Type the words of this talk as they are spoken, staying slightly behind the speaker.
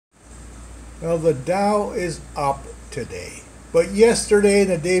Well, the Dow is up today, but yesterday and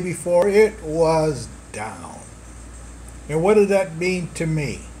the day before it was down. And what did that mean to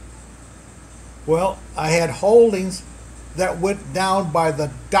me? Well, I had holdings that went down by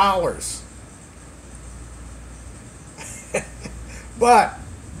the dollars. But,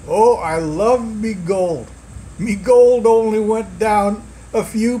 oh, I love me gold. Me gold only went down a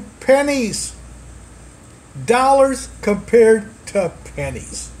few pennies. Dollars compared to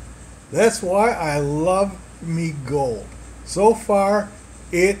pennies. That's why I love me gold. So far,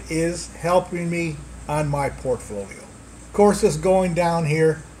 it is helping me on my portfolio. Of course, it's going down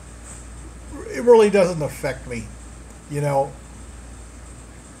here. It really doesn't affect me. You know,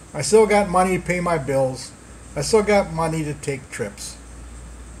 I still got money to pay my bills. I still got money to take trips.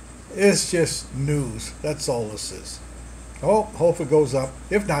 It's just news. That's all this is. Oh, hope it goes up.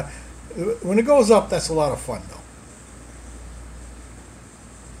 If not, when it goes up, that's a lot of fun, though.